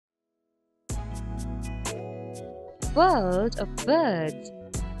world of birds.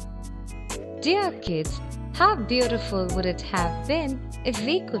 Dear kids, how beautiful would it have been if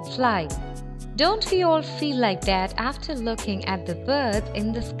we could fly? Don't we all feel like that after looking at the birds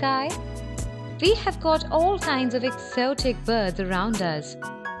in the sky? We have got all kinds of exotic birds around us.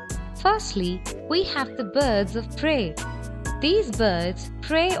 Firstly, we have the birds of prey. These birds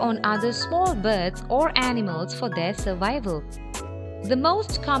prey on other small birds or animals for their survival. The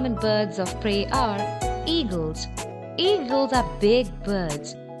most common birds of prey are eagles. Eagles are big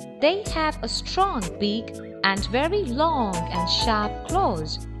birds. They have a strong beak and very long and sharp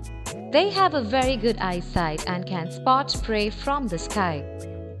claws. They have a very good eyesight and can spot prey from the sky.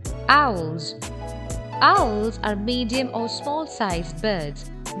 Owls. Owls are medium or small-sized birds.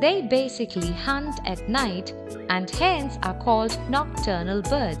 They basically hunt at night and hence are called nocturnal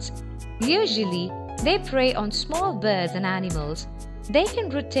birds. Usually, they prey on small birds and animals. They can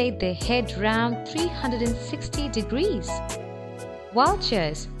rotate their head round 360 degrees.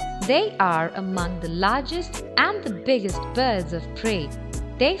 Vultures. They are among the largest and the biggest birds of prey.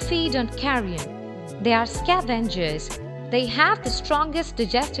 They feed on carrion. They are scavengers. They have the strongest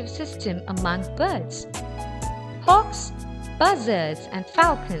digestive system among birds. Hawks, buzzards and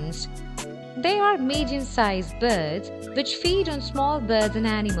falcons. They are medium-sized birds which feed on small birds and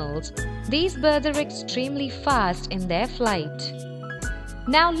animals. These birds are extremely fast in their flight.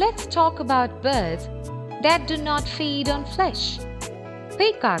 Now let's talk about birds that do not feed on flesh.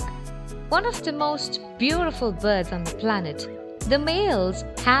 Peacock, one of the most beautiful birds on the planet. The males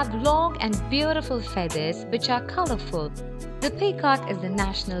have long and beautiful feathers which are colorful. The peacock is the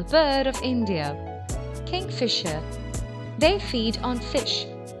national bird of India. Kingfisher. They feed on fish.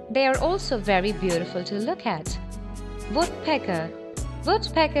 They are also very beautiful to look at. Woodpecker.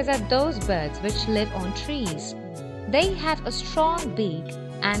 Woodpeckers are those birds which live on trees. They have a strong beak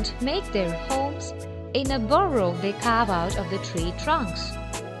and make their homes in a burrow they carve out of the tree trunks.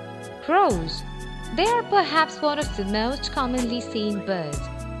 Crows. They are perhaps one of the most commonly seen birds.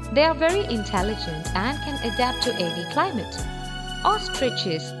 They are very intelligent and can adapt to any climate.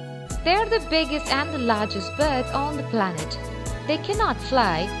 Ostriches. They are the biggest and the largest birds on the planet. They cannot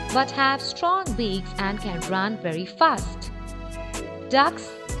fly but have strong beaks and can run very fast. Ducks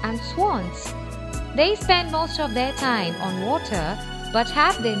and swans. They spend most of their time on water but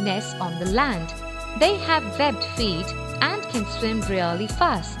have their nests on the land. They have webbed feet and can swim really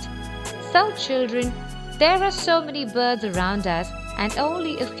fast. So children, there are so many birds around us and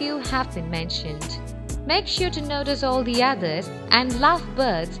only a few have been mentioned. Make sure to notice all the others and love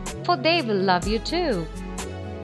birds, for they will love you too.